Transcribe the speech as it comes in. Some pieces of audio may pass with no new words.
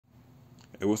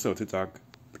Hey, what's up, TikTok?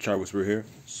 Chart Whisperer here.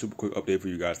 Super quick update for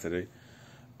you guys today.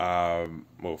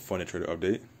 Funny trader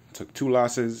update. Took 2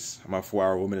 losses. My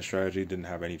 4-hour 1 minute strategy didn't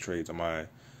have any trades on my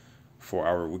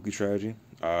 4-hour weekly strategy,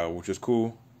 which is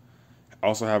cool. I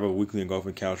also have a weekly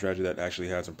engulfing count strategy that actually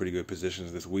had some pretty good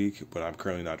positions this week, but I'm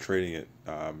currently not trading it.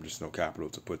 Just no capital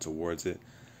to put towards it.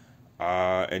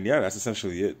 And yeah, that's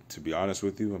essentially it. To be honest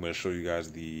with you, I'm going to show you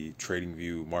guys the trading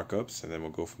view markups, and then we'll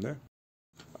go from there.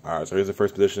 All right, so here's the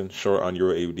first position, short on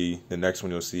Euro AUD. The next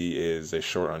one you'll see is a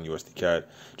short on USD CAD.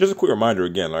 Just a quick reminder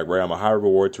again, I'm a high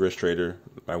reward to risk trader.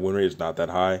 My win rate is not that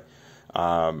high.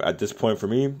 At this point for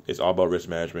me, it's all about risk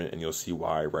management, and you'll see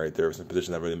why right there. Some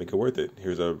positions that really make it worth it.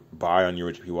 Here's a buy on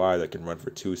Euro JPY that can run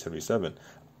for 277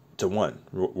 to 1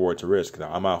 reward to risk.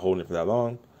 Now, I'm not holding it for that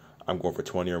long. I'm going for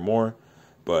 20 or more,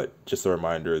 but just a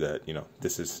reminder that,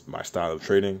 this is my style of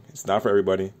trading. It's not for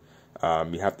everybody.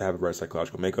 You have to have the right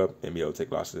psychological makeup and be able to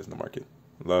take losses in the market.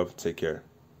 Love, take care.